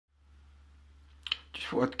Just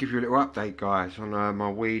thought I'd give you a little update, guys, on my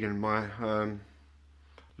weed and my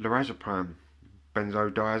lorazepam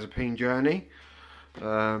benzodiazepine journey.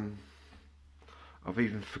 I've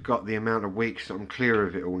even forgot the amount of weeks that I'm clear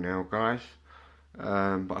of it all now, guys. But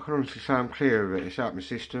I can honestly say I'm clear of it. It's out of my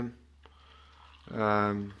system.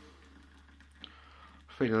 Feeling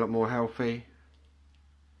a lot more healthy,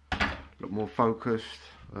 a lot more focused.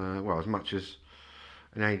 Well, as much as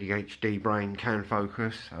an ADHD brain can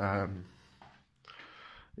focus.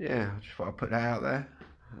 Yeah, I just thought I'd put that out there.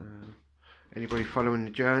 Anybody following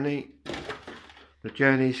the journey? The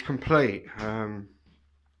journey's complete. The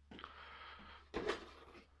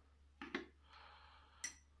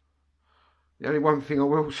only one thing I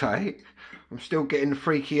will say, I'm still getting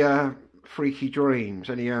the freaky dreams.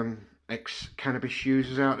 Any ex-cannabis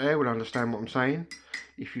users out there will understand what I'm saying.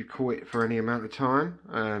 If you caught it for any amount of time,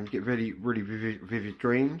 you get really vivid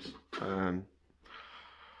dreams.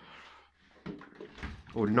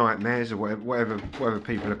 Or nightmares, or whatever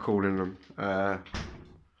people are calling them. But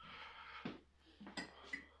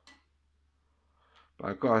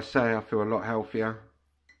I've got to say, I feel a lot healthier,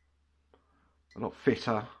 a lot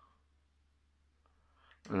fitter,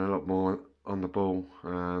 and a lot more on the ball.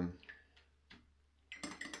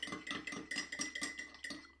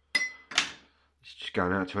 It's just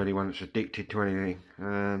going out to anyone that's addicted to anything,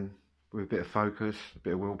 with a bit of focus, a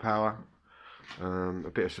bit of willpower,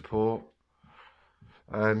 a bit of support.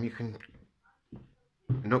 You can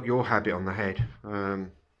knock your habit on the head.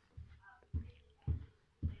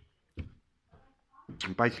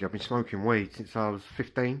 Basically, I've been smoking weed since I was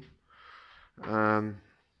 15. I'm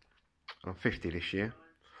 50 this year,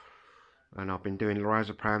 and I've been doing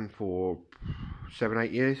lorazepam for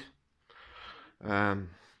 7-8 years. I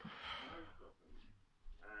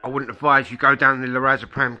wouldn't advise you go down the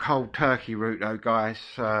lorazepam cold turkey route, though, guys.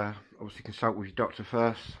 Obviously, consult with your doctor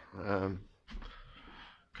first.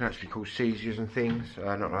 Can actually cause seizures and things.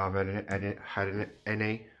 Not that I've had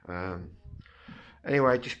any.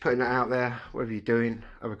 Anyway, just putting that out there. Whatever you're doing,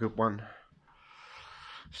 have a good one.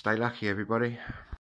 Stay lucky, everybody.